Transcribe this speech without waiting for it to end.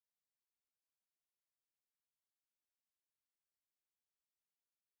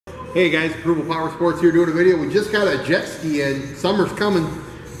Hey guys, Approval Power Sports here doing a video. We just got a jet ski in. Summer's coming.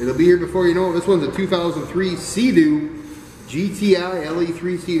 It'll be here before you know it. This one's a 2003 Seadoo Gt1 Le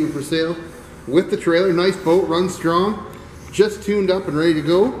U5403 Seadoo for sale with the trailer. Nice boat, runs strong. Just tuned up and ready to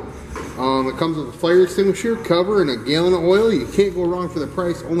go. It comes with a fire extinguisher, cover, and a gallon of oil. You can't go wrong for the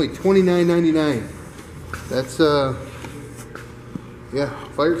price. Only $29.99. That's yeah,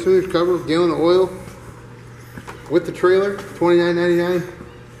 fire extinguisher, cover, gallon of oil with the trailer. $29.99.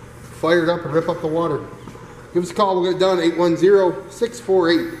 Fire it up and rip up the water. Give us a call. We'll get it done.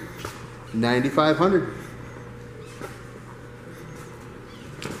 810-648-9500.